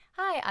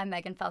I'm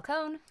Meghan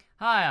Falcone.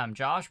 Hi, I'm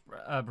Josh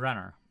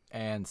Brener.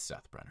 And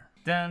Seth Brener.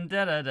 Dun,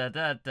 da, da, da,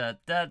 da, da,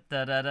 da,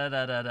 da, da, da,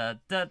 da, da,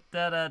 da,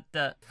 da, da,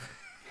 da.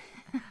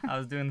 I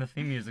was doing the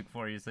theme music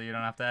for you, so you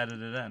don't have to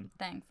edit it in.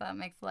 Thanks, that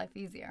makes life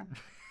easier.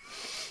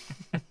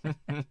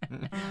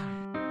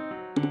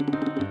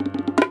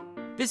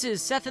 This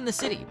is Seth in the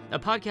City, a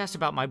podcast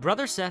about my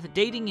brother Seth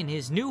dating in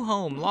his new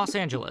home, Los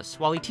Angeles,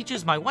 while he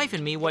teaches my wife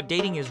and me what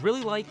dating is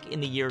really like in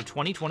the year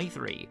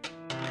 2023.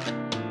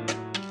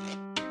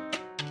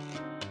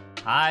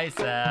 Hi,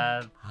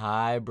 Seth.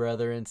 Hi,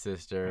 brother and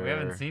sister. We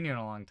haven't seen you in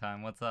a long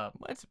time. What's up?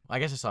 What? I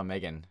guess I saw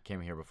Megan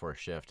came here before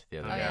shift the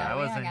other Oh, day. yeah, I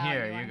we wasn't hung out,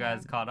 here. you You weren't guys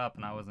here. caught up,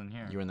 and I wasn't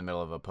here. You were in the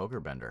middle of a poker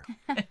bender.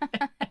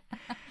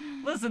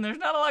 Listen, there's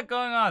not a lot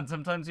going on.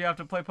 Sometimes you have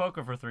to play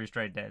poker for 3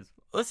 straight days.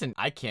 Listen,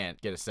 I can't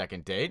get a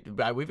second date,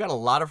 but we've got a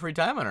lot of free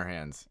time on our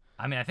hands.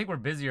 I mean, I think we're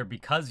busier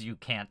because you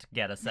can't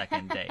get a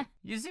second date.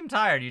 You seem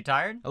tired. You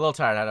tired? A little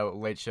tired. I had a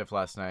late shift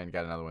last night and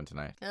got another one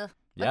tonight. Ugh.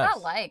 Yes. What's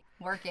that like,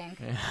 working?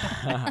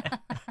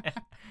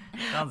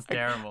 Sounds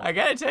terrible. I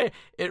gotta tell you,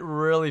 it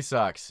really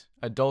sucks.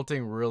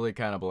 Adulting really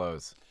kind of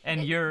blows.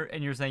 And you're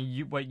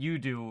saying what you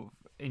do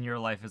in your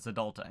life is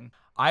adulting.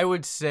 I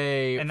would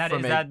say, And that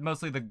is that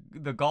mostly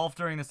the golf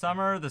during the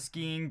summer, the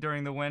skiing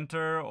during the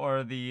winter,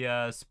 or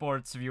the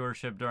sports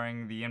viewership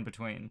during the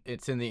in-between?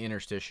 it's in the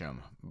interstitium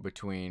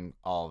between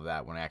all of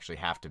that when I actually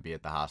have to be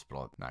at the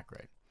hospital. It's not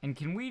great. And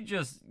can we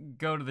just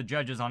go to the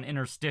judges on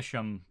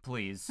interstitium,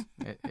 please?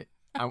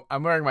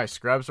 I'm wearing my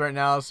scrubs right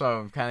now, so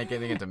I'm kind of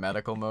getting into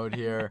medical mode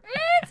here.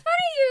 It's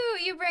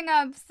funny you bring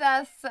up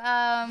Seth's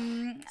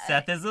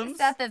Sethisms?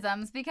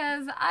 Sethisms,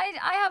 because I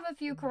have a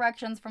few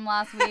corrections from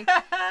last week.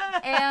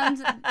 And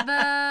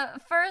the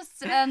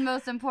first and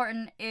most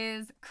important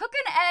is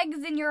cooking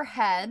eggs in your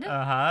head.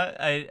 Uh-huh.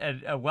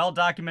 A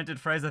well-documented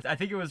phrase. I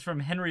think it was from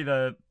Henry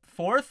the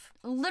Fourth.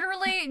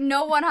 Literally,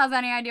 no one has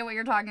any idea what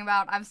you're talking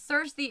about. I've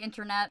searched the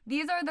internet.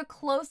 These are the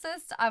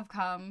closest I've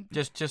come.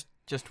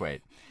 Just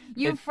wait.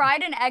 You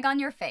fried an egg on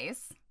your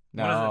face.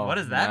 No. What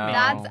does that mean?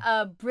 That's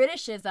a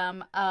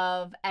Britishism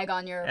of egg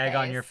on your face. Egg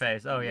on your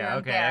face. Oh, yeah. You're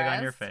Okay, egg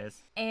on your embarrassed.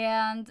 face.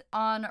 And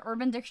on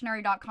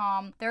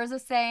UrbanDictionary.com, there's a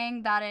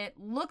saying that it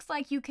looks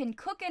like you can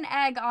cook an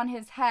egg on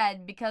his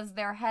head because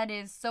their head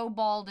is so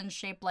bald and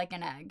shaped like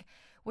an egg.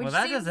 Which Well,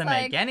 that seems doesn't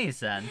like, make any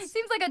sense.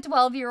 Seems like a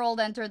 12-year-old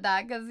entered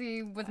that because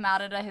he was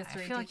mad at a I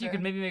history feel like teacher. you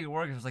could maybe make it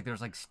work if it was like there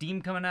was like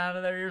steam coming out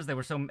of their ears. They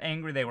were so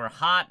angry they were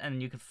hot,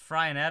 and you could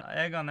fry an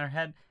egg on their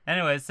head.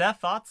 Anyway,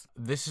 Seth, thoughts?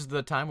 This is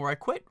the time where I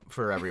quit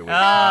for every week. Oh,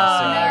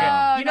 no.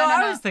 okay. You know, No.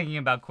 I was thinking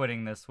about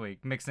quitting this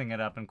week, mixing it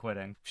up and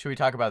quitting. Should we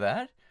talk about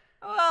that?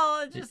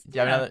 Well, Do you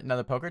have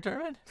another poker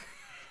tournament?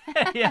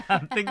 yeah,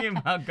 I'm thinking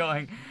about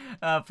going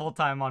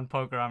full-time on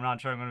poker. I'm not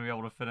sure I'm going to be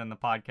able to fit in the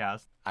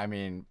podcast. I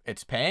mean,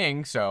 it's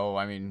paying, so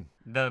I mean,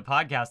 The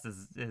podcast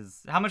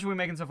is how much are we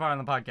making so far on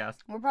the podcast?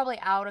 We're probably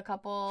out a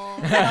couple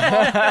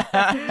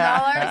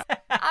dollars.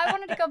 I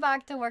wanted to go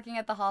back to working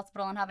at the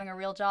hospital and having a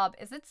real job.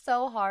 Is it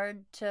so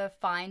hard to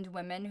find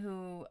women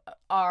who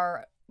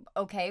are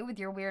okay with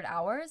your weird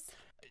hours?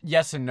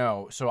 yes and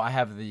no. So I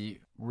have the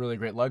really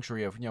great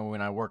luxury of,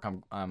 when I work,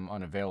 I'm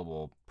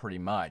unavailable pretty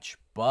much,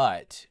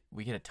 but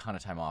we get a ton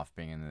of time off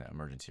being in the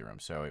emergency room,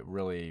 so it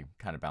really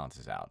kind of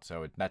balances out.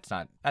 So that's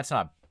not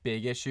a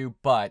big issue,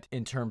 but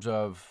in terms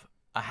of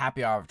a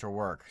happy hour after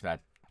work, that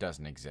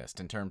doesn't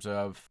exist. In terms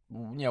of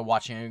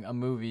watching a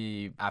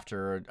movie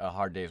after a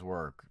hard day's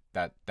work,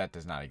 that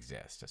does not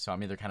exist. So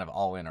I'm either kind of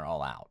all in or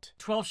all out.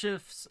 12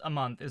 shifts a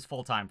month is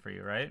full-time for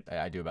you, right?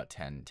 I do about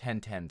 10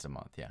 tens a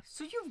month, yeah.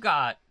 So you've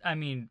got, I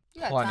mean,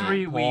 You got Plenty. time.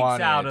 3 weeks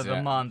Plenty out of of the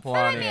time. month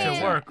Plenty I mean,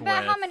 to work but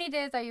with. how many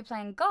days are you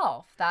playing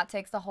golf? That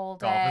takes the whole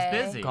day. Golf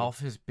is busy.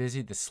 Golf is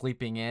busy. The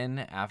sleeping in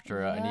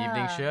after an Yeah.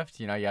 evening shift,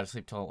 you got to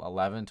sleep till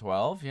 11,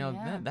 12.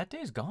 Yeah. That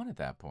day's gone at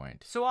that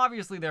point. So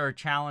obviously there are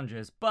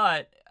challenges,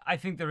 but I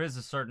think there is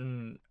a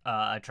certain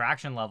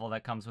attraction level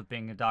that comes with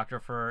being a doctor.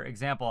 For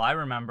example, I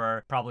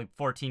remember probably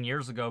 14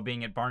 years ago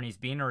being at Barney's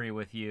Beanery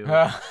with you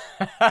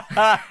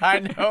I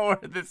know where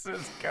this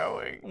is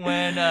going.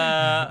 when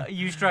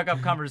you struck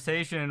up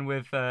conversation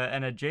with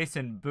an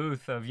adjacent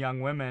booth of young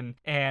women,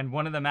 and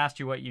one of them asked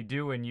you what you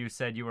do, and you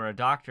said you were a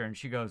doctor, and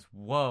she goes,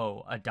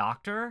 "Whoa, a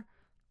doctor?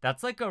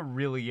 That's like a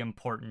really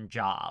important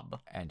job."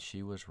 And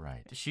she was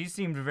right. She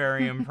seemed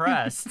very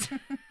impressed.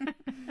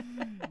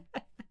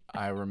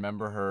 I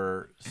remember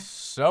her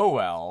so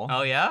well.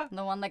 Oh, yeah?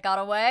 The one that got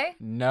away?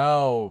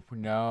 No.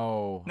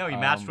 No, you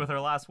matched with her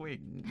last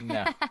week.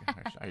 No.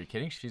 Are you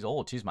kidding? She's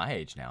old. She's my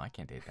age now. I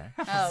can't date that.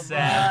 Oh,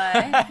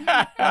 Seth.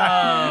 boy.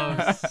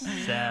 Oh,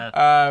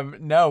 Seth.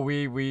 No,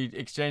 we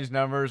exchanged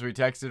numbers. We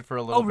texted for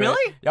a little Oh, bit.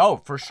 really? Oh,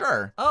 for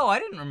sure. Oh, I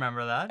didn't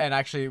remember that. And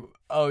actually,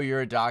 "Oh,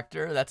 you're a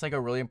doctor? That's like a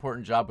really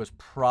important job," was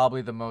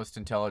probably the most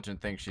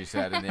intelligent thing she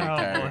said in the Oh,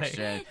 entire boy.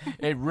 exchange.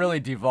 It really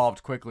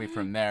devolved quickly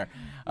from there.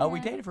 We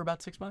dated for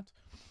about 6 months.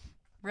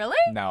 Really?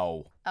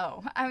 No.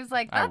 Oh, I was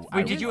like, I- that's I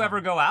Wait, did you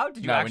ever go out?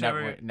 Did you No, we actually never-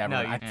 ever? never. No,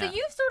 I- So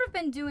you've sort of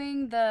been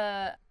doing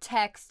the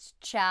text,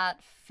 chat,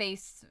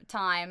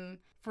 FaceTime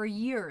for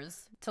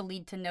years to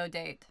lead to no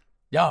date.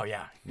 Oh,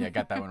 yeah. Yeah,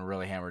 got that one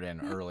really hammered in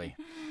early.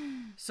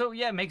 So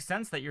yeah, it makes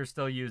sense that you're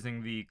still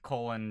using the :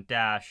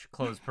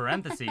 close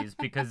parentheses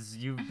because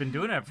you've been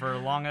doing it for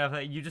long enough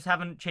that you just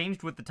haven't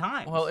changed with the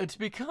times. Well, it's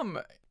become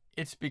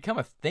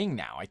a thing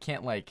now. I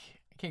can't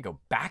go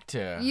back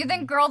to. You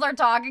think girls are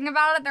talking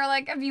about it? They're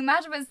like, have you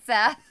matched with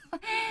Seth,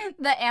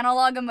 the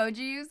analog emoji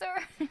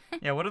user?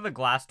 Yeah, what are the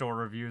Glassdoor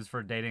reviews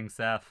for dating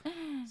Seth?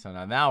 So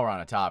now we're on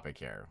a topic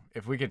here.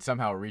 If we could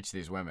somehow reach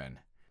these women.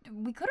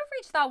 We could have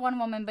reached that one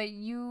woman, but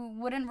you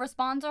wouldn't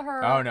respond to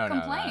her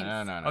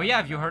complaints. No. Oh yeah,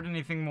 have you heard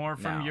anything more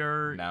from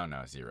your? No,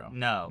 zero.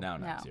 No. No,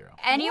 zero.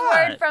 Any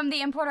What? word from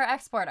the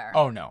importer-exporter?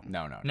 Oh no.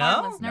 No? Our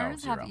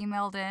listeners No, have zero.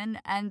 emailed in,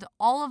 and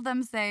all of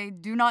them say,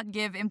 do not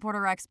give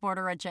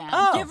importer-exporter a chance.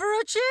 Oh. Give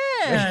her a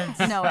chance.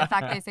 No, in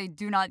fact, they say,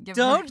 do not give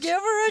her Don't give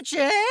her a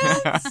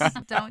chance.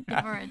 Don't give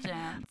her a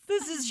chance.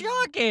 This is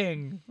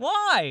shocking.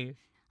 Why?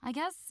 I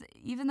guess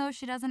even though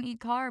she doesn't eat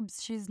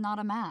carbs, she's not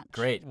a match.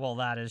 Great. Well,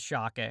 that is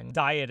shocking.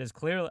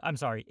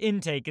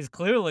 Intake is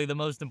clearly the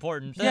most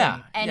important thing.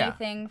 Yeah.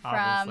 Anything from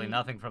Obviously,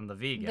 nothing from the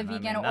vegan. the I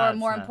vegan, mean, or that's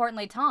more not-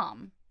 importantly,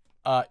 Tom.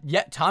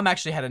 Yeah, Tom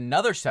actually had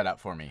another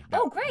setup for me.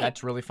 Oh, great.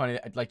 That's really funny.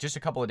 Like just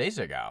a couple of days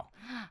ago.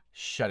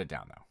 Shut it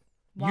down though.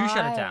 You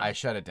shut it Why? down. I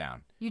shut it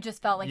down. You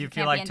just felt like you you can't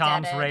feel like be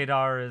Tom's indebted.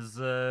 radar is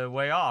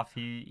way off.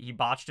 He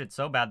botched it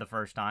so bad the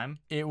first time.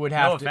 It would No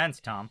have to.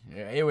 offense, Tom.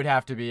 It would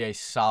have to be a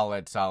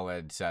solid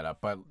setup,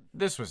 but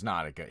this was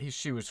not a good.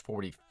 She was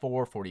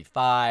 44,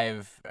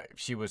 45.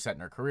 She was setting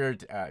her career.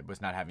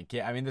 Was not having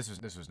kids. I mean, this was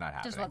not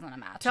happening. Just wasn't a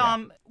match.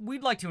 Tom,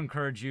 we'd like to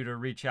encourage you to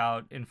reach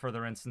out in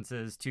further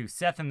instances to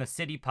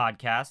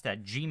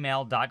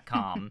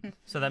sethinthecitypodcast@gmail.com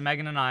so that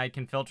Megan and I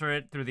can filter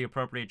it through the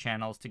appropriate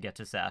channels to get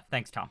to Seth.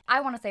 Thanks, Tom.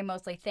 I want to say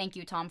mostly thank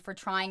you, Tom, for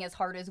trying as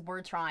hard as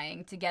we're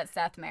trying to get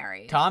Seth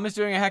married. Tom is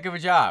doing a heck of a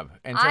job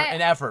in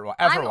effort-wise.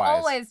 I'm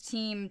always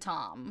team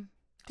Tom.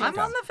 I'm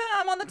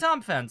on the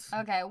Tom fence.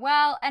 Okay,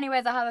 well,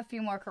 anyways, I have a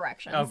few more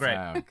corrections. Oh, great.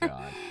 Oh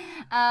God.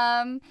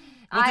 Well,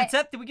 I-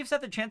 did we give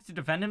Seth a chance to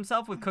defend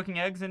himself with cooking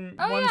eggs in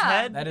Oh, one's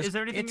yeah. head? That is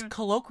there anything? It's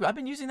colloquial. I've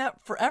been using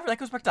that forever. That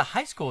goes back to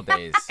high school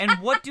days. And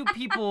what do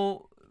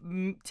people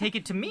take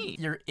it to mean?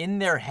 You're in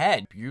their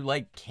head. You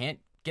can't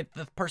get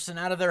the person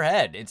out of their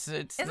head. It's.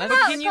 Isn't that's-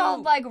 that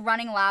called like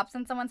running laps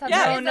in someone's head?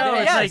 Yeah, Is No,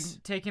 that- it's yes.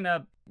 like taking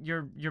up.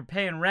 You're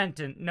paying rent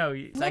and no.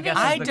 I Living- guess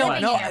I that's the don't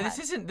Living know. in your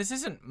This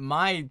isn't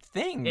my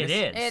thing. It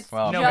is. It's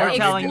Well, no, just we're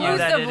telling you that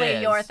it exclusively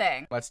is. your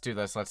thing. Let's do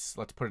this. Let's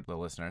put it to the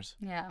listeners.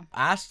 Yeah.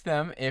 Ask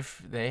them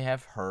if they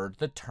have heard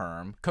the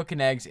term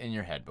cooking eggs in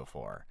your head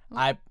before.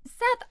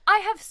 Seth, I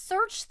have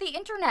searched the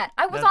internet.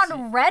 I was That's-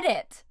 on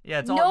Reddit. Yeah,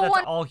 it's No that's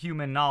one- all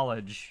human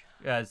knowledge.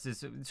 It's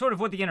sort of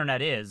what the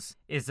internet is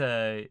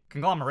a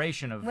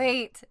conglomeration of.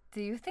 Wait,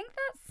 do you think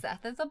that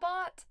Seth is a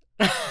bot?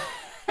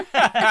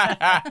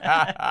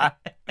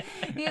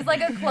 He's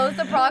like a close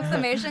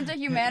approximation to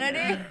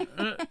humanity.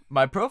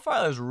 My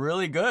profile is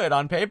really good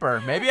on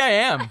paper. Maybe I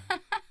am.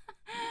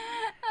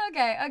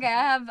 Okay.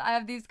 I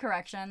have these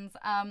corrections.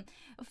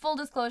 Full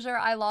disclosure,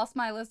 I lost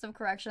my list of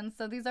corrections,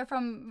 so these are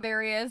from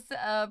various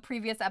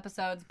previous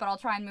episodes, but I'll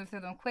try and move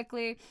through them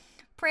quickly.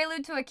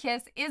 Prelude to a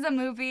Kiss is a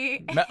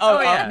movie.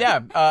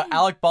 yeah.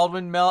 Alec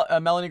Baldwin,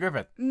 Melanie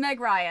Griffith. Meg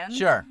Ryan.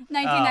 Sure.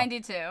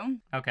 1992.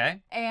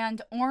 Okay.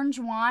 And orange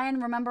wine.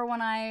 Remember when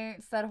I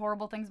said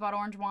horrible things about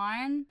orange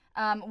wine?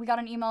 We got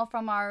an email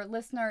from our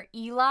listener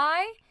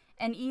Eli,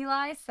 and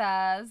Eli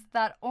says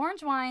that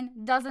orange wine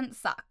doesn't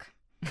suck.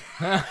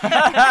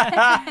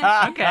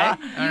 Okay.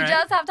 You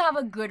just have to have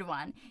a good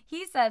one.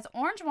 He says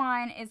orange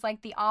wine is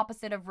like the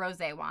opposite of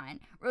rosé wine.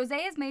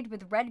 Rosé is made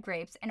with red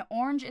grapes and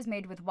orange is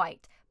made with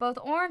white. Both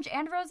orange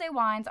and rosé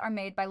wines are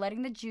made by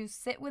letting the juice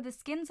sit with the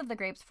skins of the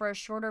grapes for a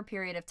shorter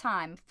period of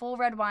time. Full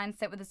red wines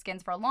sit with the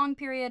skins for a long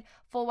period.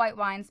 Full white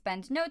wines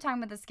spend no time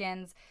with the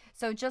skins.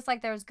 So just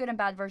like there's good and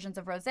bad versions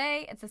of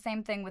rosé, it's the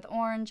same thing with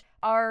orange.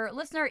 Our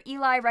listener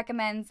Eli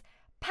recommends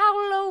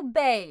Paulo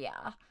Bea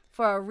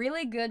for a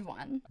really good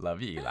one.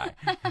 Love you, Eli.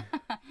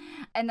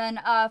 And then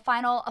a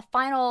final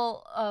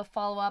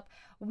follow-up.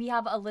 We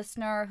have a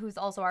listener who's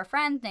also our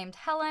friend named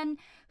Helen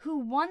who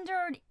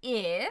wondered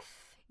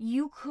if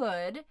you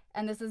could,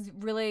 and this is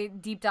really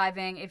deep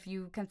diving, if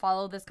you can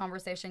follow this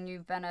conversation,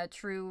 you've been a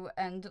true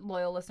and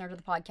loyal listener to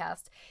the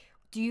podcast.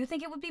 Do you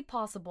think it would be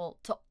possible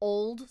to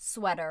old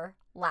sweater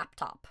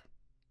laptop?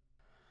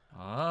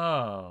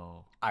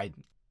 Oh. I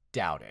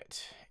doubt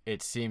it.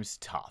 It seems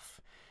tough.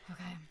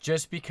 Okay.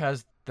 Just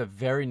because the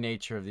very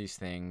nature of these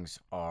things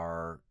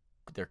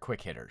they're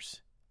quick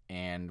hitters.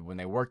 And when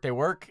they work, they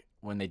work.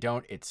 When they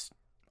don't, it's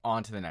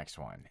on to the next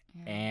one.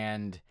 Yeah.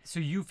 And So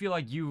you feel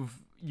like you've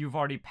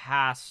already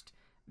passed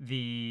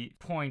the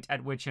point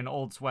at which an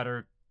old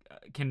sweater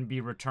can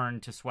be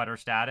returned to sweater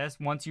status.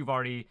 Once you've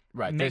already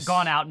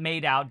gone out,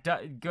 made out,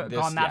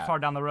 gone that far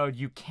down the road,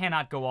 you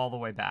cannot go all the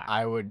way back.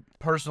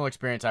 personal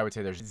experience, I would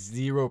say there's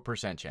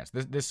 0% chance.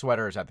 This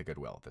sweater is at the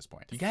Goodwill at this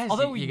point. You guys,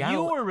 Although you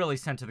you were really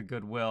sent to the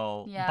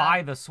Goodwill Yeah.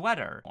 by the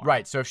sweater.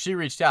 right. So if she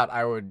reached out,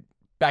 I would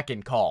beck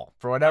and call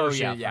for whatever Oh,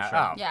 she. yeah, for Yeah. sure.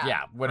 Oh, Yeah.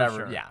 yeah. Whatever. For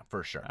sure. Yeah,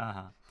 for sure.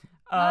 Uh-huh.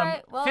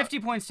 right, well- 50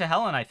 points to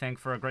Helen, I think,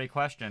 for a great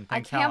question. I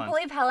Thanks, can't Helen.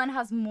 believe Helen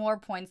has more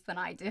points than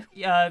I do.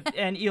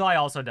 And Eli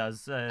also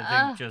does,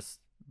 I think, just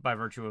by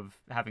virtue of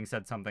having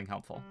said something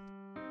helpful.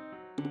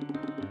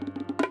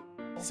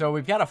 So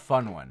we've got a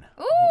fun one.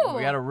 Ooh.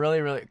 We got a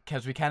really,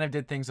 because we kind of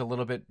did things a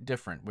little bit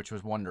different, which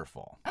was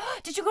wonderful.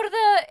 Did you go to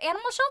the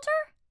animal shelter?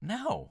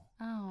 No.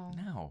 Oh.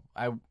 No.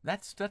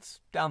 That's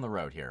down the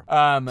road here.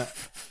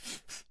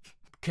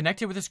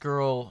 Connected with this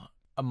girl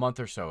a month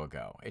or so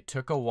ago. It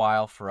took a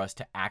while for us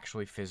to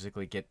actually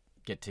physically get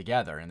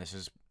together, and this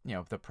is,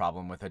 the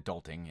problem with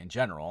adulting in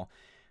general.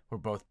 We're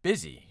both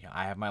busy.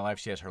 I have my life,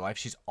 she has her life.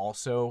 She's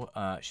also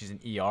she's an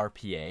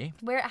ERPA.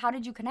 How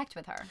did you connect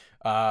with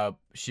her?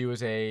 She was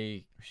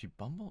she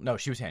Bumble? No,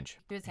 she was Hinge.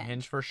 She was Hinge.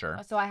 Hinge for sure.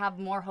 So I have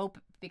more hope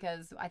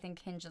because I think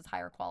Hinge is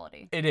higher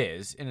quality. It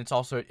is, and it's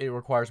also, it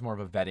requires more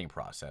of a vetting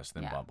process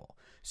than Bumble.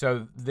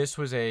 So this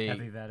was a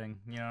Heavy vetting,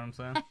 you know what I'm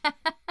saying?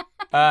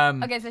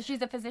 Okay, so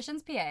she's a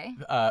physician's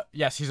PA.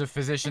 Yes, she's a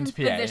physician's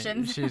PA.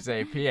 Physicians. She's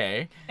a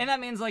PA. And that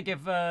means, like,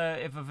 if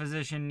a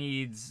physician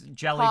needs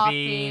jelly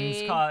Coffee.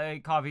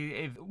 beans,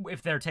 coffee,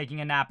 if they're taking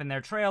a nap in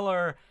their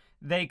trailer,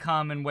 they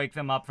come and wake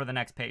them up for the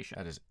next patient.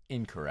 That is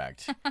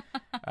incorrect.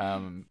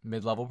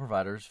 Mid-level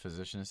providers,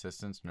 physician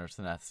assistants, nurse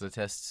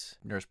anesthetists,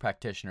 nurse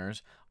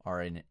practitioners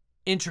are an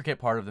intricate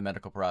part of the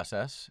medical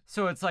process.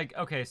 So it's like,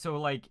 okay, so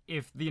like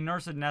if the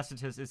nurse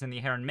anesthetist is in the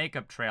hair and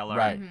makeup trailer,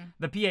 Right.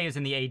 the PA is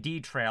in the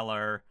AD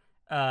trailer,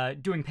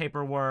 doing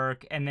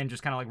paperwork and then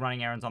just kind of like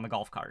running errands on the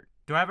golf cart.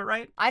 Do I have it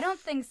right? I don't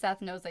think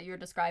Seth knows that you're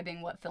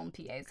describing what film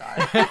PAs are.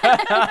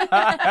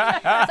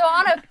 So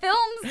on a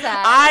film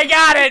set. I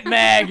got it,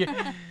 Meg!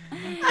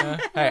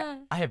 Hey,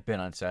 I have been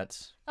on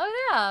sets.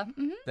 Oh, yeah.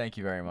 Mm-hmm. Thank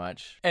you very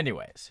much.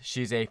 Anyways,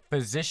 she's a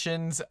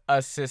physician's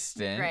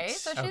assistant. Great.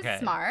 So she's Okay.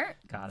 smart.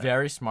 Got it.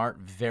 Very smart,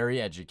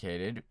 very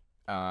educated.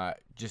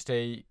 Just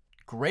a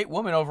great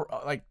woman over,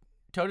 like,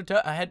 toe to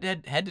toe, head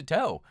to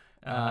toe.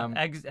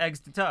 Eggs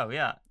to toe,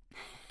 yeah.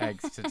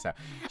 Eggs to toe.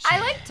 I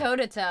like toe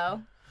to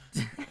toe.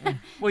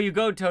 Well, you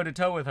go toe to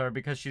toe with her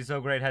because she's so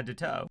great head to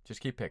toe.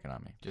 Just keep picking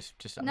on me.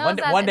 Just No, one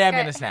day, Seth, one day it's I'm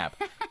great. gonna snap.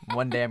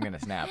 One day I'm gonna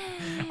snap.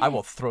 I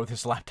will throw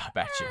this laptop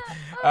at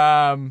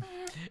you.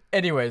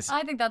 Anyways,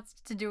 I think that's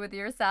to do with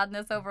your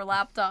sadness over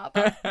laptop.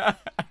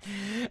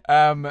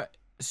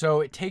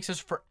 so it takes us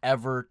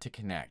forever to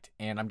connect,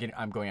 and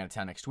I'm going out of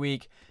town next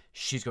week.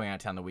 She's going out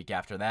of town the week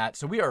after that.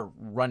 So we are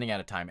running out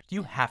of time.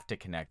 You have to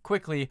connect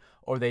quickly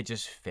or they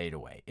just fade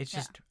away. It's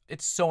just,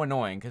 it's so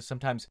annoying because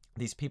sometimes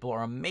these people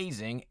are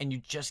amazing and you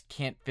just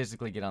can't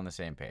physically get on the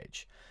same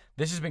page.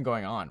 This has been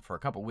going on for a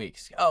couple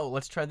weeks. Oh,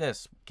 let's try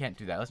this. Can't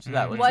do that. Let's do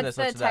that. Let's do What's this.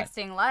 the Let's do that.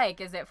 texting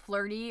like? Is it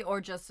flirty or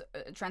just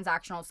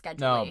transactional scheduling?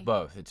 No,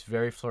 both. It's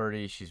very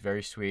flirty. She's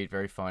very sweet,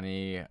 very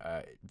funny,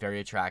 very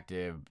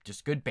attractive.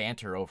 Just good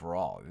banter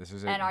overall. This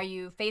is. And are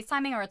you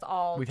FaceTiming or it's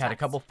all We've had a text?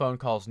 couple phone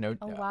calls. No.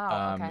 Oh,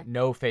 wow, okay.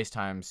 No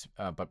FaceTimes,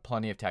 but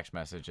plenty of text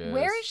messages.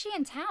 Where is she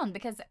in town?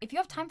 Because if you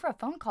have time for a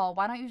phone call,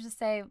 why don't you just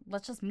say,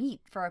 let's just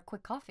meet for a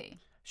quick coffee?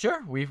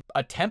 Sure, we've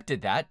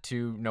attempted that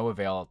to no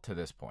avail to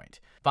this point.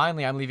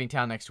 Finally, I'm leaving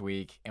town next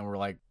week, and we're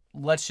like,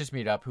 let's just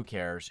meet up. Who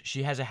cares?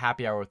 She has a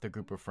happy hour with a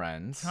group of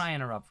friends. Can I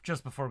interrupt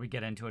just before we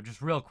get into it?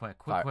 Just real quick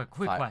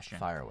question.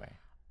 Fire away.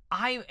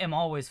 I am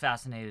always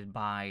fascinated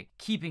by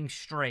keeping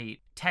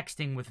straight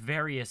texting with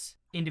various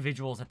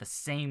individuals at the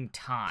same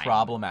time.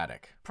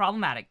 Problematic.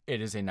 Problematic. It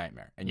is a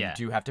nightmare, and Yeah. you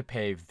do have to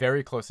pay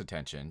very close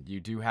attention. You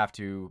do have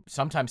to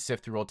sometimes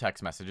sift through old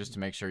text messages to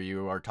make sure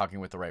you are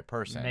talking with the right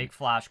person. Make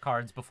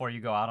flashcards before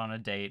you go out on a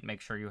date. Make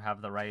sure you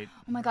have the right.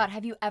 Oh my God,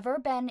 have you ever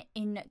been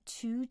in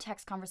 2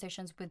 text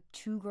conversations with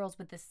 2 girls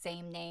with the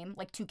same name?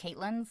 Like 2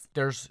 Caitlins?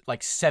 There's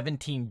like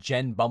 17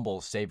 Jen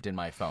Bumbles saved in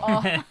my phone.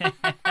 Oh.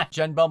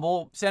 Jen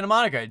Bumble Santa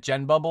Monica,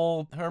 Jen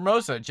Bumble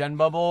Hermosa, Jen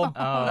Bumble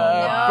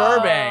no.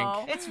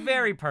 Burbank. It's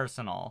very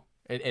personal.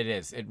 It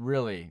is.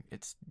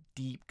 It's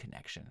deep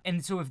connection.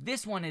 And so if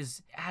this one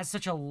has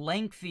such a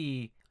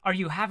lengthy, are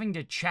you having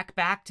to check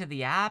back to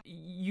the app?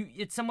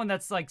 It's someone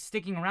that's like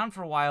sticking around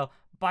for a while.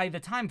 By the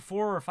time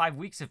 4 or 5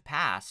 weeks have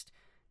passed,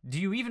 do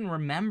you even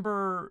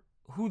remember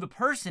who the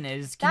person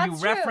is? Can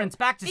That's you true. reference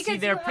back to see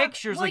Because their you have-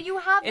 pictures? Well, like, you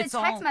have the it's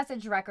text all-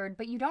 message record,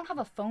 but you don't have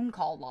a phone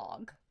call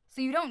log. So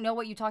you don't know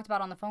what you talked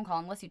about on the phone call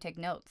unless you take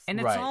notes. And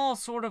it's Right. all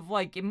sort of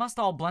like, it must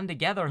all blend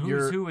together.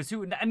 Who is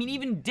who. I mean,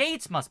 even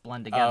dates must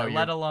blend together, you're-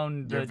 let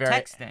alone the You're very,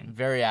 texting.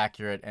 very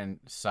accurate. And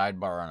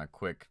sidebar on a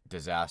quick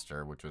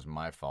disaster, which was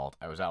my fault.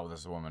 I was out with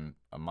this woman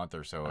a month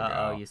or so ago.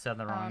 Uh-oh, you said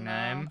the wrong no.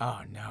 name.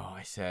 Oh no,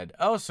 I said,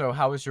 oh, so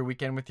how was your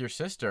weekend with your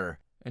sister?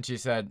 And she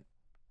said,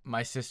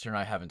 my sister and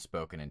I haven't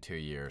spoken in 2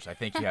 years. I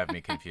think you have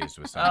me confused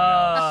with someone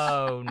else.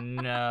 Oh,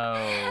 no.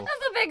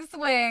 That's a big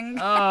swing.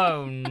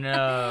 Oh,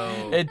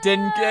 no. It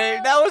didn't.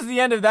 That was the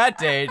end of that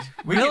date.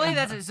 Really?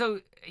 So,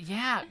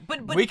 yeah.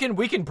 But we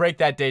can break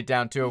that date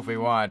down too if we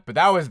want, but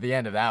that was the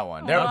end of that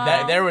one.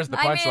 There was the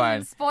I punchline.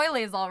 mean,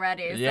 spoilies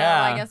already, so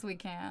Yeah. I guess we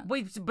can't.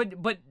 wait,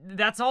 but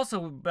that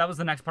was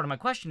the next part of my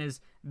question is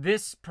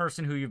this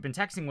person who you've been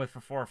texting with for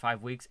 4 or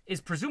 5 weeks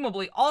is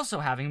presumably also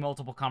having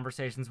multiple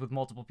conversations with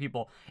multiple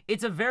people.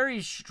 It's a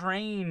very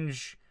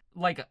strange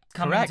like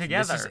coming Correct.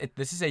 together.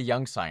 This is a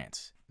young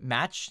science.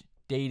 Match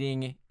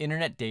dating,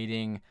 internet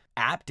dating,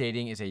 app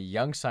dating is a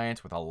young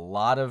science with a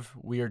lot of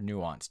weird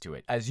nuance to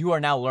it. As you are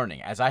now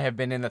learning, as I have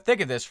been in the thick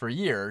of this for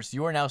years,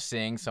 you are now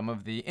seeing some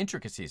of the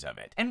intricacies of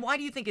it. And why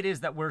do you think it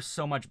is that we're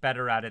so much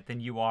better at it than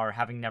you are,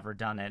 having never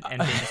done it and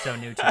being so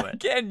new to it?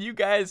 Again, you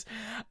guys,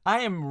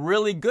 I am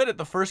really good at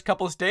the first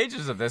couple of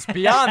stages of this.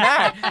 Beyond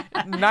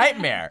that,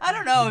 nightmare. I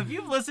don't know. If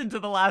you've listened to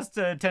the last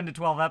 10 to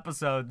 12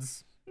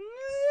 episodes,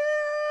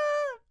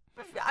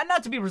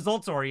 not to be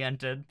results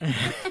oriented.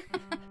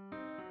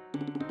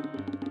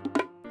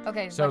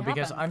 Okay, So what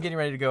because happened? I'm getting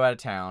ready to go out of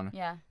town,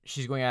 Yeah.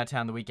 she's going out of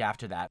town the week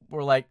after that.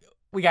 We're like,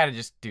 we got to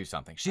just do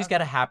something. She's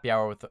got a happy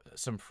hour with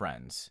some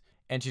friends.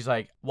 And she's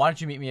like, why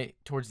don't you meet me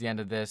towards the end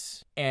of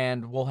this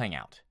and we'll hang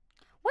out.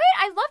 Wait,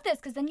 I love this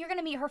because then you're going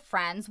to meet her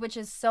friends, which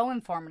is so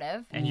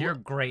informative. And you're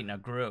great in a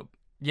group.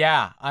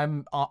 Yeah,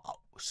 I'm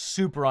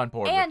super on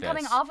board with And this.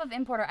 coming off of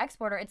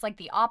importer-exporter, it's like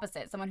the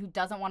opposite. Someone who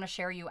doesn't want to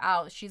share you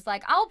out. She's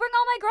like, I'll bring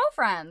all my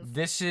girlfriends.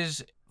 This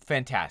is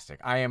fantastic.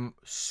 I am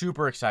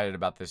super excited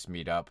about this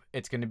meetup.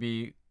 It's going to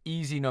be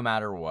easy no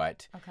matter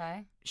what.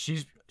 Okay.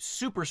 She's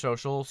super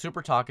social,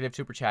 super talkative,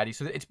 super chatty.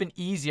 So it's been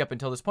easy up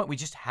until this point. We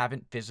just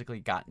haven't physically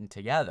gotten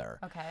together.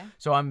 Okay.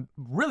 So I'm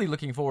really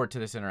looking forward to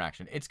this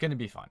interaction. It's going to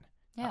be fun.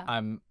 Yeah.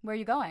 Where are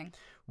you going?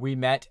 We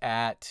met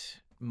at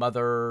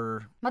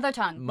Mother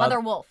Tongue. Mother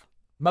Wolf.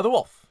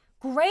 Wolf.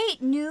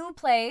 Great new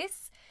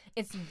place.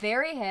 It's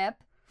very hip.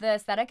 The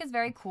aesthetic is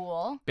very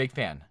cool. Big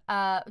fan.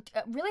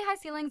 Really high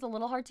ceilings, a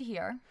little hard to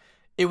hear.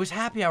 It was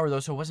happy hour though,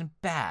 so it wasn't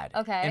bad.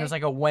 Okay. And it was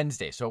like a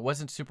Wednesday, so it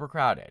wasn't super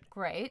crowded.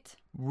 Great.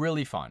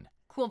 Really fun.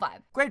 Cool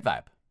vibe. Great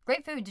vibe.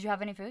 Great food. Did you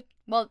have any food?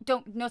 Well,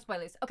 no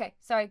spoilers. Okay,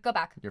 sorry, go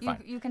back. You're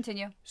fine. You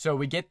continue. So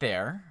we get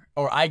there,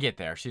 or I get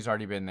there. She's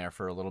already been there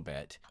for a little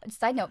bit.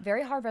 Side note,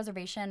 very hard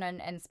reservation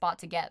and spot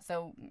to get,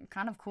 so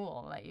kind of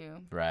cool that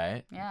you...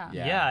 Right? Yeah.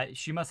 Yeah,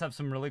 she must have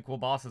some really cool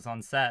bosses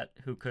on set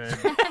who could...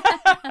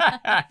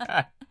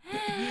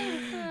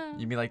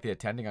 You mean like the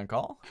attending on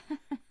call?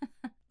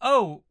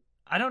 Oh,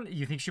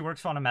 you think she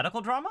works on a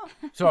medical drama?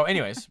 So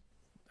anyways,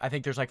 I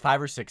think there's like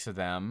 5 or 6 of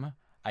them.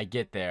 I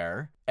get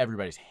there.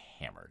 Everybody's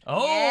hammered.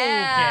 Oh,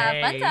 Yeah,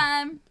 okay. fun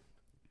time.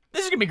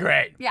 This is going to be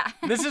great. Yeah.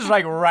 This is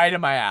like right in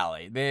my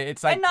alley.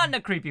 It's like... And not in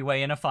a creepy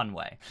way, in a fun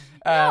way.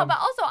 No, but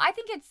also I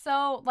think it's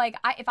so, like,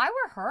 if I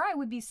were her, I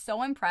would be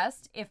so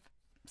impressed if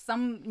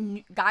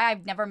some guy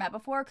I've never met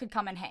before could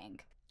come and hang.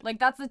 Like,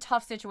 that's a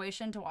tough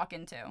situation to walk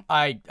into.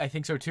 I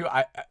think so too.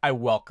 I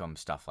welcome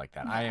stuff like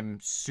that. I am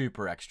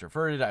super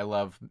extroverted. I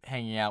love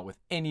hanging out with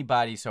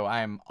anybody, so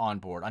I am on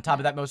board. On top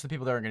of that, most of the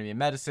people that are going to be in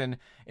medicine,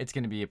 it's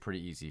going to be a pretty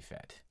easy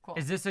fit. Cool.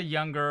 Is this a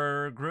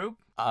younger group?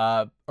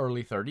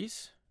 Early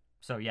 30s,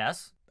 So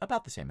yes.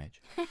 about the same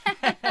age.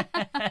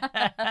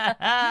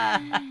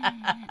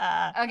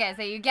 Okay,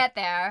 so you get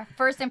there.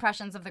 First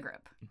impressions of the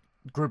group.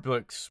 Group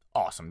looks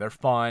awesome. They're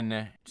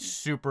fun,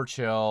 super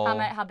chill.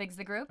 How big's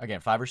the group? Again,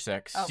 5 or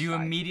 6. Oh. Do you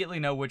sorry. immediately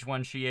know which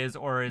one she is,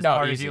 or is No,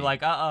 part of easy. you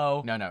like,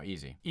 uh-oh? No,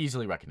 easy.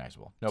 Easily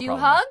recognizable. No Do you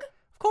problem. hug?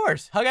 Of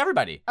course. Hug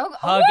everybody. Oh,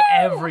 Hug woo!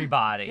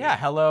 everybody. Yeah,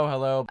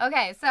 hello.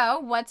 Okay,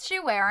 so what's she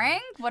wearing?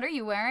 What are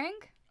you wearing?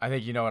 I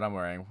think you know what I'm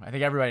wearing. I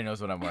think everybody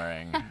knows what I'm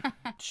wearing.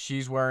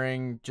 She's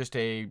wearing just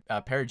a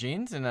pair of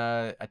jeans and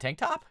a tank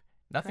top.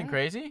 Nothing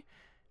Great. crazy.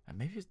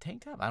 Maybe it's a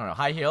tank top. I don't know.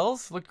 High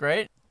heels. Looked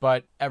great.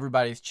 But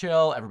everybody's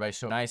chill. Everybody's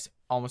so nice.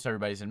 Almost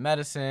everybody's in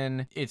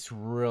medicine. It's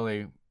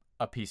really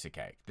a piece of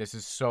cake. This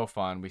is so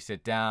fun. We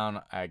sit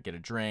down. I get a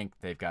drink.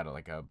 They've got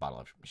like a bottle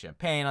of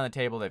champagne on the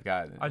table. They've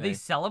got... Are they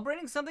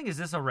celebrating something? Is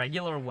this a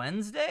regular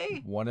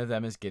Wednesday? One of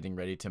them is getting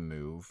ready to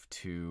move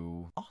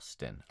to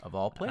Austin, of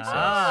all places.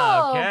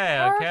 Ah,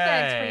 okay,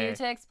 perfect for okay. you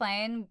to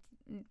explain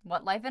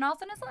what life in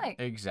Austin is like.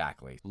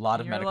 Exactly. A lot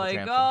of You're medical like,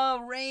 transport.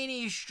 oh,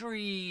 Rainy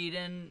Street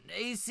and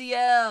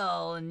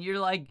ACL, and you're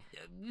like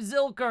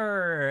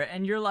Zilker,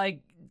 and you're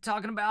like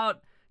talking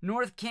about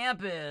North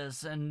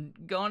Campus and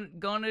going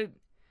to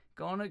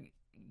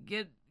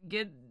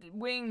get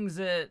wings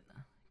at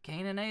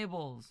Cain and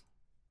Abel's.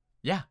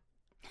 Yeah.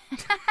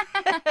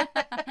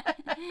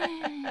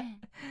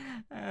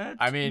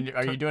 I mean,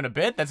 are you doing a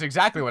bit? That's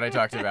exactly what I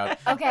talked about.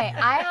 Okay,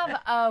 I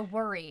have a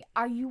worry.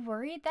 Are you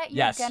worried that you're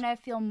Yes. gonna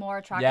feel more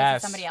attracted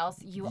Yes. to somebody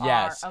else? You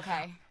Yes. are.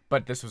 Okay.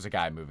 But this was a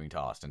guy moving to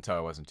Austin, so I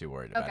wasn't too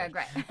worried about Okay, it.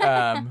 great.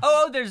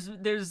 Oh, there's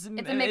It's a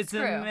mixed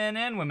crew. men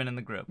and women in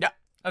the group. Yeah.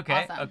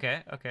 Okay. Awesome.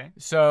 Okay.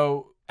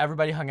 So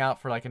everybody hung out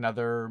for like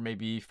another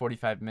maybe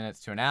 45 minutes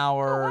to an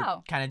hour. Oh,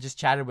 wow. Kind of just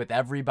chatted with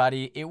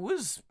everybody. It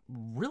was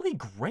really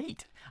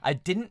great. I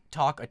didn't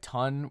talk a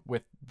ton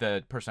with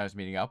the person I was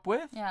meeting up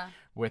with, Yeah.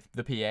 with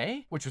the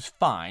PA, which was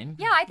fine.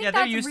 Yeah, I think Yeah, that's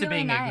they're used really to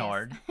being nice.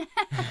 ignored. No,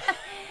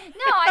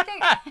 I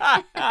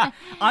think.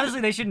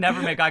 Honestly, they should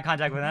never make eye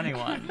contact with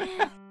anyone.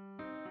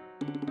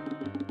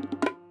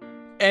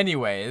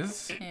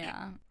 Anyways,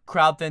 Yeah.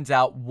 crowd thins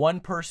out. One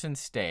person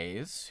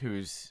stays,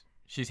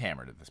 she's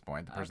hammered at this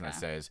point, the person that Okay.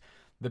 stays.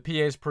 The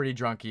PA is pretty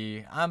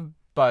drunky. I'm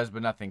buzzed,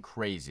 but nothing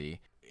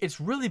crazy. it's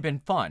really been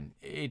fun.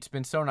 It's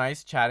been so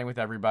nice chatting with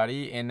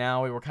everybody, and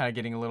now we're kind of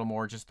getting a little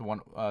more. Just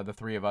the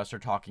three of us are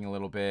talking a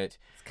little bit.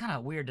 It's kind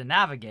of weird to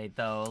navigate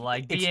though,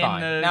 like It's being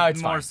fine. the Now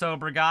it's more fine.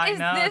 sober guy. Is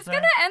no, this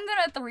gonna end in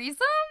a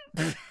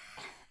threesome?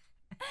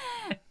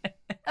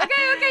 Okay,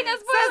 no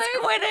Seth's spoilers.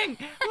 quitting.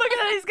 Look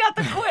at it. He's got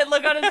the quit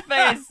look on his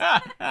face.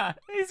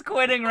 He's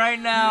quitting right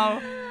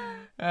now.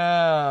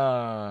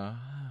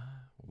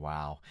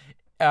 Wow.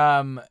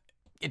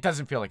 It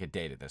doesn't feel like a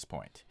date at this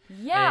point,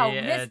 Yeah,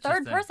 Yeah, this it's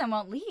third just person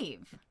won't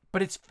leave.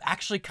 but it's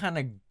actually kind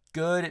of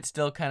good. It's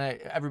still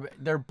kind of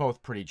they're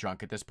both pretty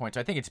drunk at this point, so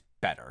I think it's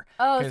better.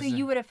 Oh, so 'Cause,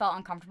 you would have felt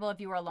uncomfortable if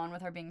you were alone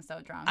with her being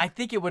so drunk. I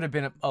think it would have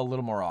been a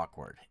little more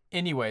awkward.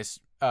 Anyways,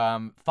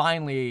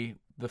 finally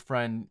the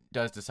friend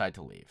does decide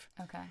to leave.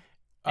 Okay.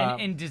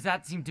 And does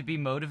that seem to be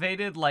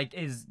motivated? Like,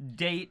 is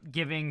date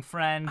giving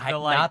friend the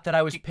not that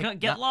I was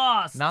get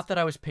lost? Not that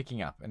I was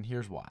picking up, and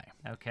here's why.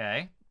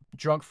 Okay.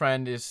 Drunk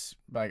friend is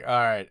like, all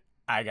right,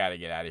 I gotta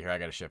get out of here. I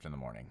got a shift in the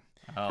morning.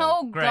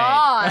 Oh, great.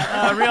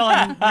 God. Real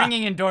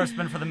ringing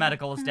endorsement for the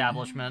medical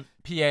establishment.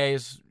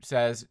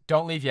 Says,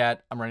 don't leave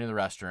yet. I'm running to the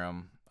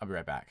restroom. I'll be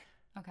right back.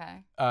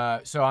 Okay.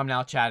 So I'm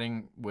now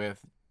chatting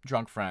with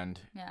drunk friend.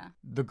 Yeah.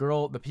 The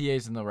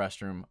PA's in the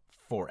restroom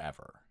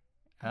forever.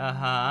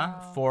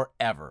 Uh-huh.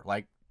 Forever.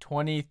 Like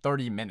 20,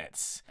 30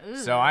 minutes. Ooh.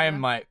 So I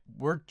am like,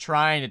 we're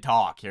trying to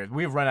talk here.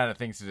 We've run out of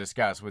things to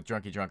discuss with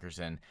Drunky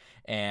Drunkerson.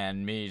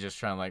 And me just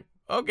trying to like,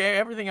 okay,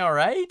 everything all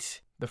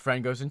right? The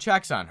friend goes and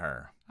checks on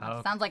her.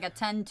 That sounds like a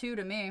 10-2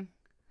 to me.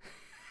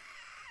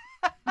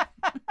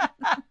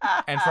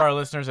 And for our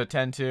listeners, a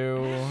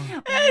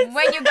 10-2.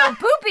 When you go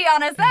poopy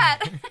on a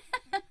set.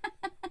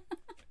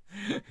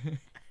 The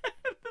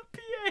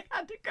PA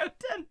had to go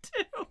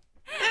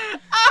 10-2.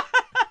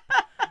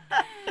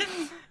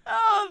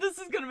 Oh, this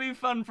is going to be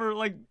fun for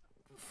like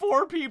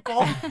 4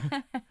 people.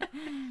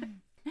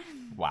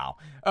 Wow.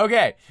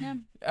 Okay.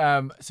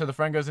 Yeah. So the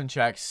friend goes and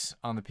checks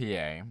on the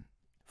PA.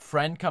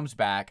 Friend comes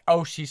back.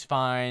 Oh, she's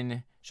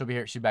fine. She'll be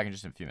here. She's back in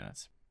just a few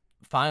minutes.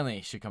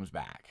 Finally, she comes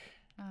back.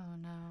 Oh,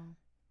 no.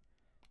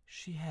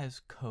 She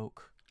has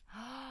Coke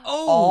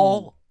Oh,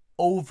 all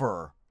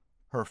over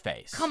her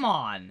face. come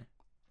on.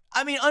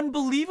 I mean,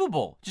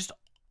 unbelievable. Just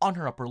on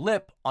her upper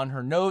lip, on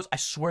her nose. I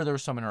swear there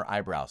was some in her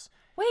eyebrows.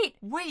 Wait,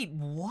 Wait,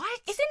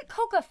 what? isn't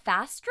Coke a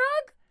fast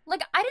drug?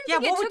 Like, I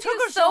didn't think what it took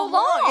her you so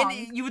long.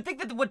 And you would think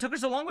that what took her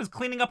so long was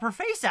cleaning up her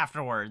face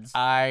afterwards.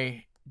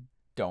 I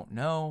don't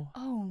know.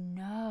 Oh,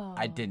 no.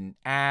 I didn't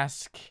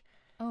ask.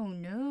 Oh,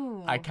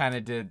 no. I kind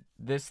of did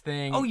this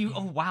thing. Oh,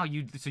 wow.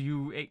 You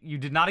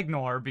did not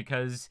ignore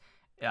because,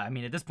 I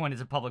mean, at this point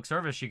it's a public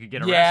service. She could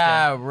get arrested.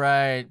 Yeah,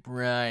 right.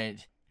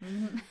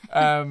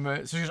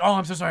 So she goes, oh,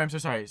 I'm so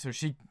sorry. So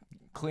she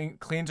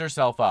cleans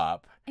herself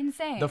up.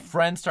 Insane. The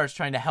friend starts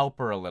trying to help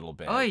her a little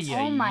bit. Oy,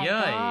 Oh, my yoy.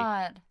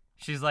 God.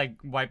 She's like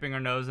wiping her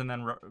nose and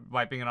then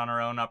wiping it on her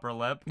own upper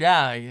lip.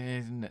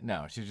 Yeah,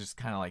 no, she's just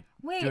kind of like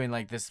Wait, doing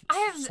like this I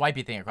have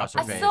swipey thing across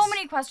her face. So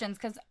many questions,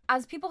 because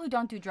as people who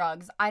don't do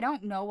drugs, I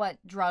don't know what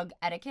drug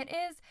etiquette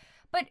is.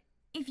 But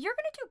if you're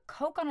going to do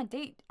Coke on a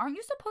date, aren't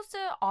you supposed to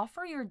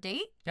offer your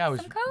date some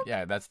Coke?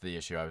 Yeah, that's the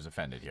issue. I was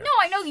offended here. No,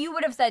 I know you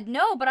would have said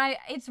no, but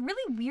it's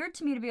really weird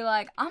to me to be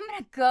like, I'm going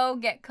to go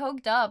get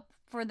coked up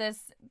for this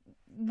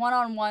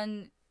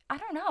one-on-one. I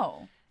don't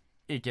know.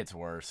 It gets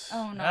worse.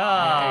 Oh, no.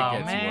 Oh, It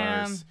gets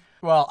man. worse.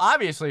 Well,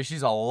 obviously,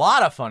 she's a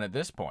lot of fun at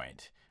this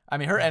point. I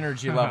mean, her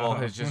energy level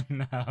has just...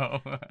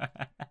 No.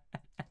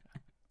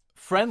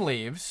 Friend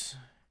leaves.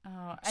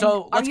 Oh,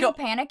 So, and let's are you go-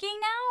 panicking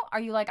now? Are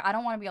you like, I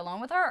don't want to be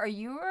alone with her? Or are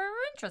you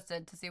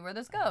interested to see where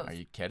this goes? Are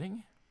you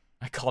kidding?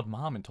 I called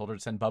Mom and told her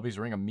to send Bubby's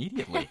ring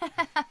immediately.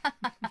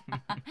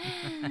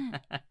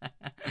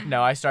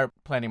 No, I start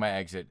planning my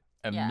exit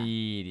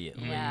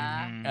immediately.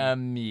 Yeah.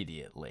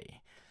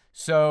 Immediately.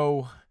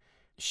 So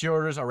she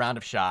orders a round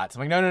of shots. I'm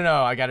like,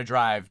 no, I gotta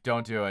drive.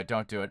 Don't do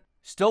it.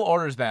 Still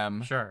orders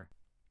them. Sure.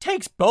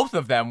 Takes both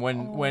of them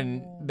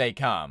when they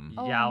come.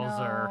 Oh,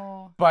 Yowzer.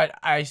 no. But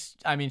I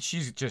mean,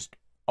 she's just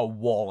a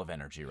wall of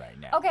energy right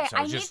now. Okay, So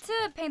I just, need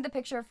to paint the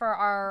picture for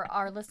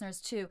our listeners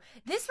too.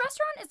 This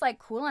restaurant is like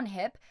cool and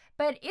hip,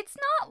 but it's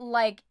not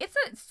like it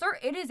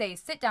is a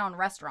sit down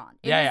restaurant.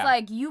 It is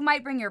like you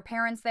might bring your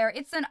parents there.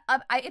 It's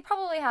it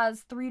probably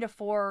has $3 to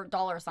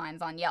 $4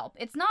 signs on Yelp.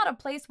 It's not a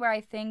place where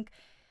I think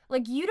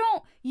like you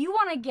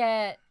want to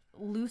get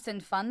loose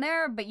and fun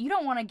there, but you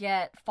don't want to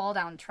get fall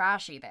down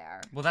trashy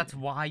there. Well, that's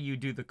why you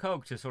do the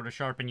Coke, to sort of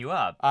sharpen you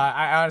up.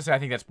 I honestly, I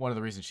think that's one of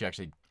the reasons she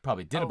actually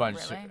probably did a bunch.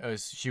 Really?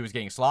 Was she was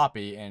getting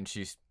sloppy and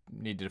she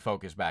needed to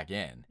focus back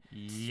in.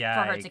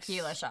 Yikes. For her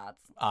tequila shots.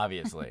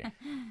 Obviously.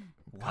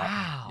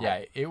 Wow.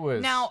 Yeah, it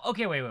was. Now,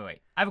 okay, wait.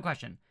 I have a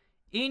question.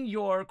 In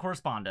your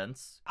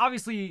correspondence,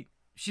 obviously,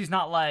 she's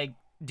not like,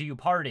 do you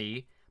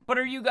party? But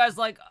are you guys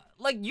like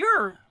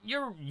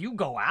you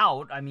go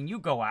out? I mean, you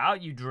go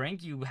out, you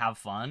drink, you have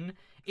fun.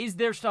 Is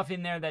there stuff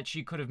in there that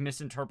she could have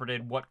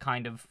misinterpreted what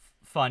kind of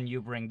fun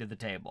you bring to the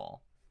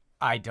table?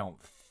 I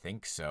don't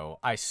think so.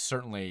 I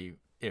certainly,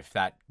 if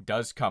that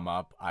does come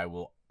up, I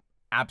will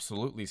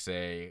absolutely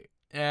say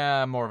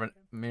more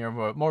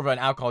of an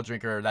alcohol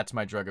drinker. That's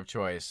my drug of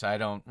choice. I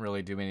don't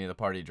really do any of the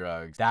party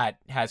drugs. That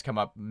has come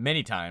up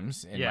many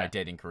times in my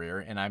dating career,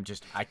 and I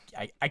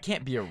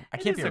can't be around.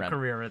 It's a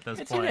career at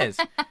this point. It is.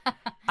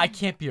 I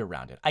can't be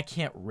around it. I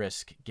can't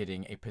risk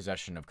getting a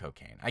possession of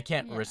cocaine. I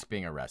can't risk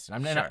being arrested.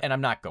 And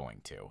I'm not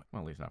going to.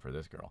 Well, at least not for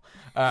this girl.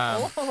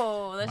 Wow,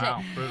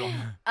 brutal.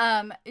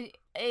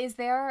 Is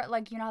there,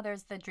 like, you know how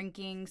there's the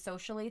drinking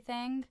socially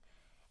thing?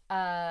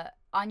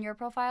 On your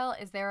profile,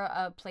 is there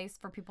a place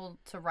for people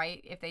to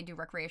write if they do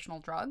recreational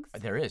drugs?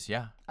 There is,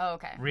 yeah. Oh,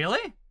 okay.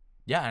 Really?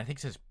 Yeah, and I think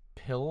it says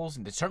pills,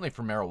 and certainly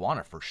for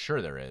marijuana, for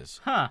sure there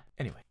is. Huh.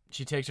 Anyway,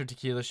 she takes her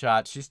tequila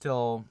shot. She's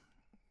still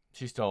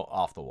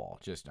off the wall.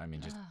 Just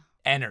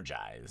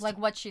energized. Like,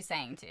 what's she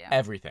saying to you?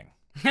 Everything.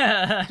 Give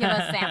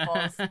us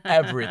samples.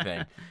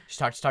 Everything. She's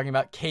talking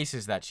about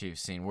cases that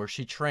she's seen, where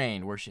she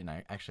trained, and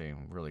I actually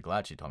am really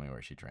glad she told me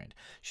where she trained.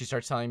 She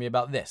starts telling me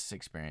about this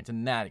experience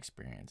and that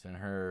experience, and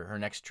her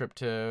next trip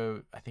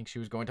to, I think she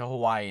was going to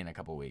Hawaii in a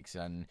couple weeks,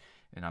 and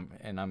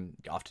I'm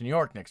off to New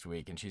York next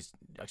week, and she's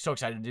so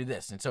excited to do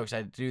this and so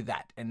excited to do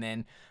that, and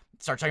then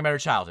start talking about her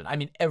childhood. I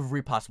mean,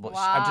 every possible.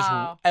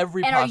 Wow.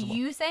 Every and possible. are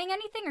you saying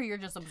anything, or you're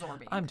just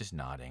absorbing? I'm just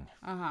nodding.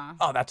 Uh-huh.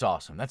 Oh, that's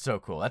awesome. That's so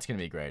cool. That's gonna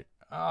be great.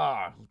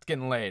 Oh, it's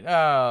getting late.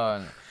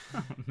 Oh,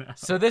 no.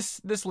 So this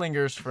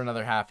lingers for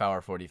another half hour,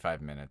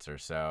 45 minutes or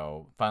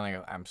so.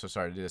 Finally, I'm so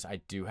sorry to do this.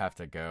 I do have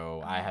to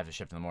go. I have to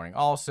shift in the morning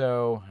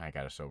also. I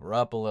got to sober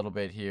up a little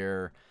bit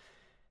here.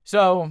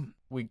 So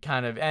we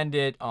kind of end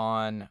it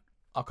on,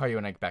 I'll call you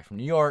when I get back from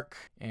New York,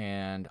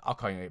 and I'll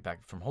call you when I get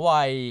back from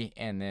Hawaii,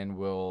 and then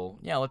we'll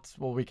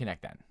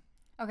reconnect then.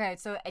 Okay,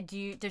 so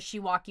does she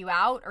walk you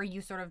out, or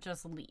you sort of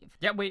just leave?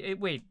 Yeah,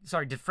 wait.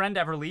 Sorry, did friend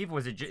ever leave?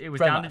 Was it? It was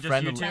Friend down to left. just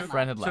Friend you had two. left.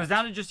 Friend had So it was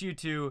left. down to just you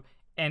two,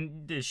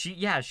 and is she?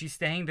 Yeah, she's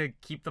staying to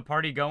keep the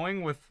party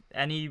going with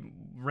any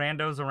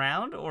randos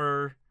around,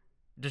 or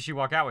does she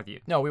walk out with you?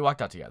 No, we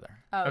walked out together.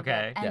 Oh,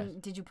 Okay. good.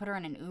 And did you put her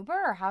in an Uber,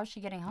 or how's she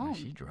getting home?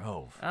 She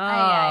drove. Oh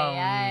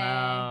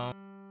Ay, no.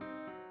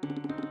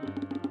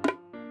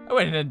 I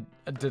went in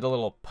and did a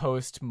little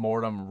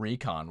post-mortem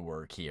recon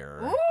work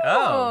here. Ooh,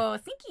 Oh.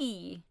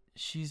 sneaky.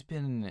 She's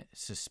been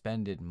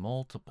suspended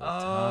multiple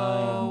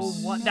Oh,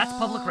 times. what? That's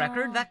public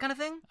record, that kind of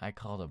thing. I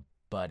called a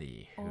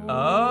buddy who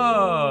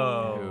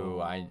Oh.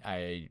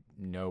 I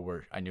know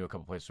where I knew a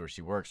couple places where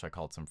she works, so I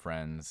called some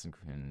friends,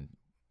 and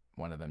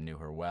one of them knew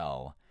her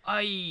well.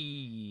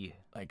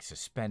 Like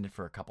suspended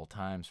for a couple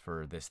times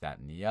for this, that,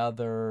 and the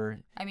other.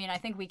 I mean, I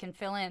think we can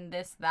fill in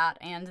this, that,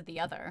 and the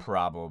other.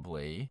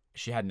 Probably.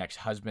 She had an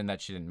ex-husband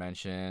that she didn't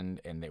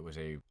mention, and it was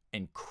a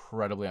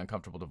incredibly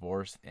uncomfortable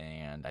divorce,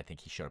 and I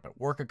think he showed up at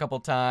work a couple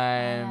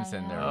times,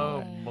 and there Oh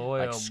were boy,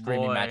 like oh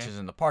screaming boy. matches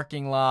in the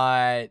parking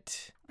lot.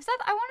 Seth,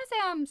 I want to say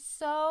I'm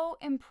so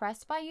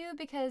impressed by you,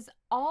 because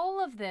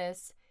all of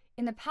this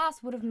in the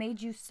past would have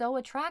made you so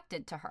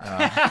attracted to her.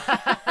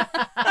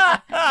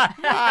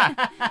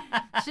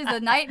 She's a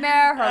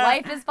nightmare. Her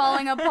life is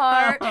falling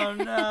apart. Oh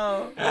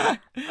no.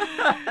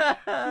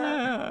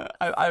 I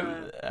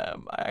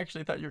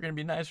actually thought you were gonna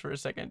be nice for a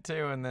second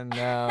too, and then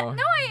no.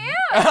 No, I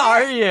am.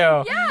 Are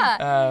you?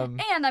 Yeah.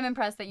 And I'm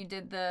impressed that you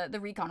did the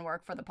recon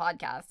work for the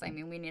podcast. I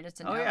mean, we needed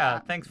to know Oh yeah,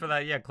 that. thanks for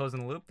that. Yeah,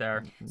 closing the loop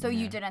there. So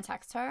you didn't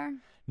text her?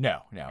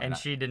 No. And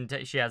she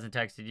didn't. She hasn't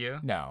texted you.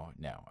 No.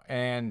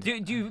 And Do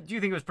you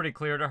think it was pretty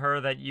clear to her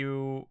that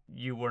you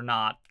were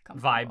not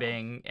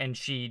vibing, and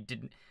she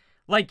didn't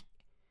like?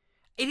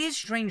 It is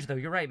strange though.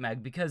 You're right,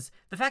 Meg, because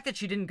the fact that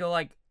she didn't go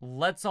like,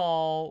 let's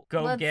all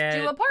go Let's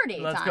do a party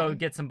let's time. go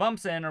get some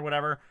bumps in or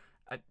whatever.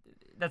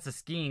 That's a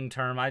skiing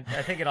term. I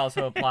think it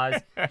also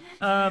applies.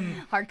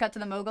 Hard cut to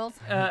the moguls?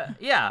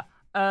 Yeah.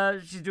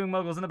 She's doing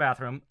moguls in the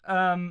bathroom.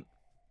 Then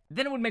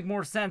it would make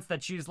more sense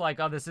that she's like,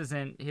 oh, this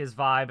isn't his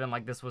vibe, and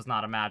like this was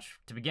not a match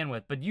to begin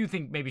with. But you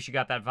think maybe she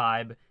got that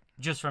vibe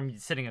just from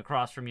sitting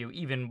across from you,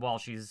 even while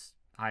she's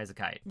high as a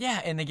kite.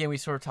 yeah, and again we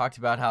sort of talked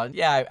about how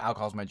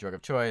alcohol's my drug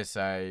of choice.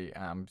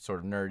 I'm sort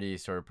of nerdy,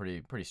 sort of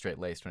pretty straight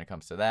laced when it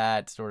comes to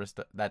that sort of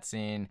that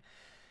scene.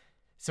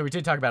 So we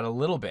did talk about it a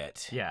little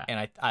bit. Yeah.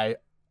 And I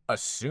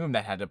assume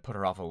that had to put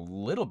her off a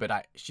little bit.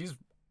 She's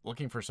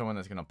looking for someone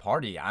that's gonna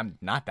party. I'm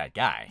not that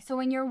guy. So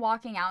when you're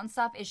walking out and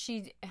stuff, is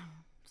she...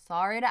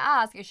 Sorry to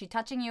ask, is she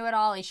touching you at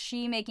all? Is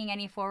she making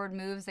any forward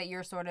moves that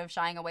you're sort of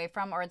shying away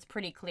from? Or it's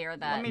pretty clear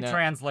that... Let me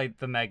translate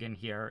the Megan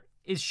here.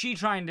 Is she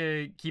trying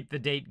to keep the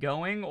date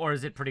going, or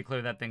is it pretty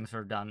clear that things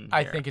are done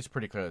I here? think it's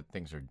pretty clear that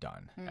things are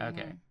done.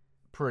 Okay.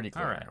 Pretty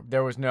clear. All right.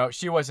 There was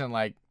she wasn't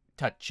like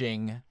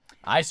touching.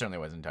 I certainly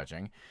wasn't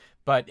touching,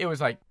 but it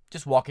was like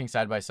just walking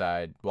side by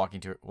side, walked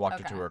her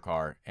to her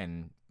car,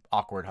 and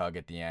awkward hug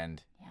at the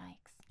end.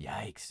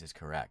 Yikes is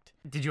correct.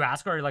 Did you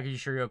ask her, like, are you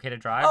sure you're okay to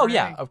drive? Oh or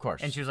yeah, anything? of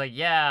course. And she was like,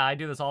 yeah, I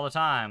do this all the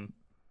time.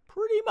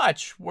 Pretty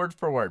much word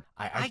for word.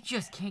 I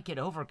just can't get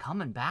over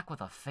coming back with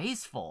a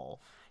face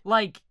full.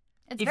 Like,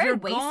 It's if very you're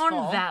wasteful.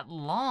 gone that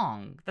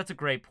long, that's a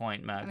great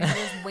point, Meg. I mean, it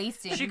is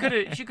wasting. She could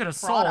have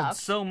sold product.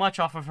 so much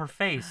off of her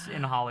face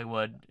in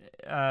Hollywood,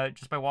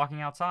 just by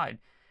walking outside.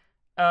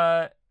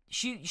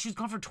 she was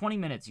gone for 20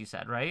 minutes, you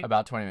said, right?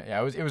 About 20 minutes.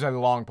 Yeah, it was a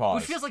long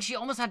pause. Which feels like she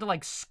almost had to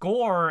like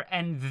score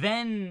and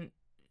then.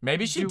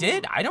 Maybe she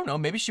did. I don't know.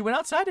 Maybe she went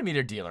outside to meet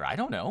her dealer. I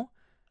don't know.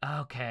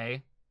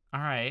 Okay.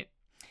 All right.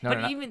 No,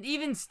 but no,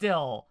 even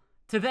still,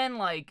 to then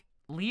like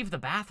leave the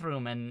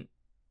bathroom and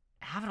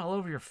have it all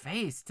over your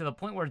face to the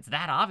point where it's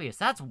that obvious,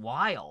 that's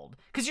wild.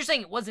 Because you're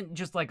saying it wasn't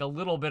just like a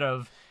little bit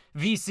of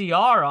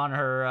VCR on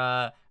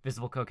her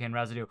visible cocaine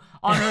residue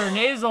on her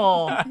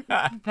nasal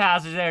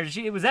passage there.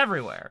 It was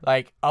everywhere.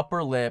 Like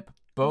upper lip,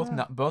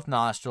 both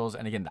nostrils,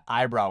 and again the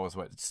eyebrow was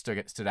what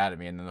stood out at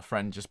me, and then the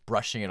friend just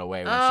brushing it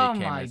away when she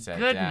came and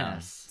sat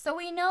down. So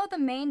we know the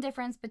main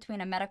difference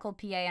between a medical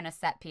PA and a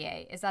set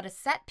PA is that a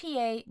set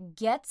PA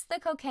gets the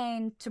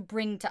cocaine to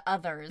bring to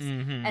others,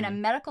 and a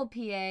medical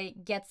PA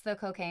gets the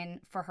cocaine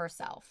for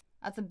herself.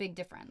 That's a big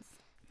difference.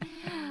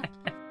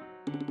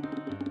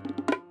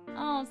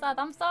 Oh, Seth,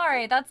 I'm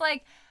sorry. That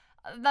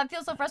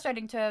feels so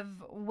frustrating to have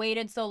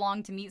waited so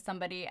long to meet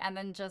somebody and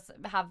then just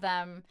have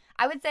them.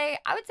 I would say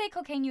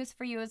cocaine use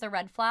for you is a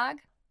red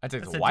flag. I'd say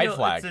it's a white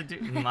flag.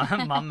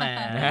 My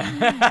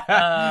man. It's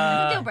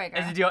a deal breaker.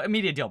 It's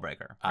immediate deal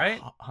breaker,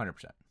 right?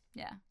 100%.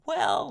 Yeah.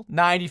 Well,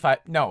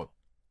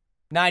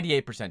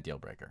 98% deal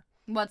breaker.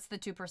 What's the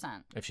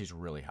 2%? If she's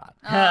really hot.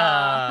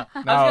 I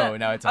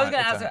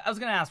I was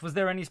gonna ask, was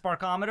there any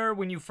sparkometer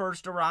when you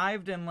first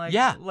arrived and were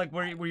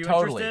you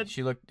totally interested?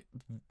 She looked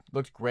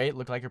great,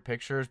 looked like her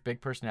pictures,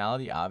 big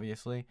personality,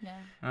 obviously.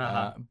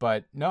 Yeah.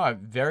 But no, I'm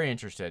very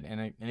interested,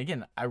 and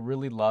again, I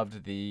really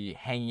loved the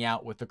hanging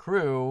out with the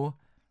crew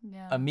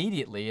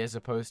immediately, as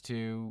opposed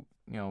to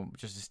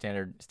just a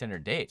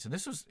standard date. So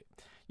this was,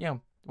 it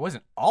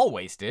wasn't all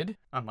wasted.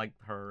 Unlike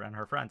her and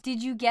her friends.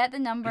 Did you get the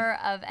number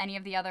of any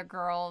of the other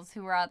girls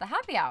who were at the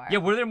happy hour? Yeah,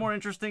 were there more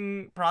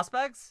interesting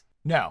prospects?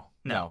 No.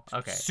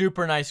 Okay.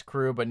 Super nice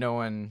crew, but no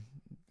one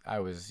I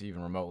was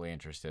even remotely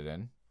interested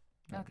in.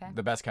 Okay.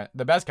 The best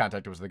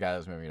contact was the guy that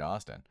was moving to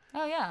Austin.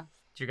 Oh, yeah.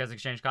 Did you guys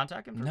exchange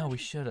contact information? No, we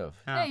should have.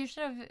 Yeah, you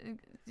should have.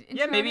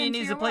 Yeah, maybe he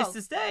needs a place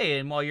to stay,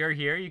 and while you're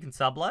here, you can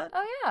sublet.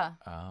 Oh, yeah.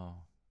 Oh.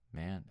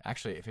 Man,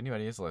 actually, if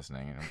anybody is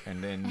listening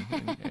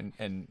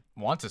and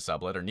wants a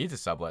sublet or needs a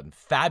sublet in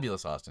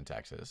fabulous Austin,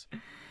 Texas.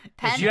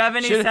 If you have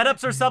any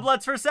setups or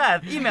sublets for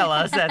Seth, email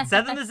us at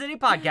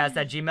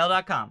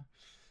sethinthecitypodcast@gmail.com.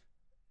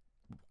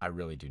 I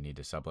really do need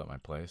to sublet my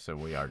place, so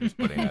we are just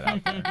putting that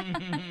out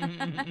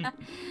there.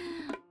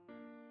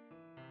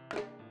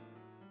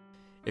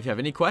 If you have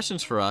any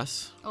questions for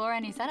us, or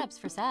any setups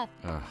for Seth,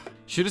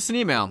 shoot us an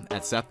email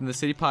at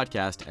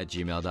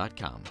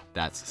sethinthecitypodcast@gmail.com.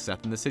 That's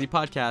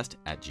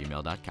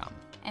sethinthecitypodcast@gmail.com.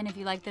 And if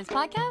you like this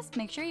podcast,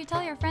 make sure you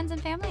tell your friends and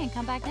family and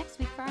come back next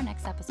week for our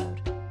next episode.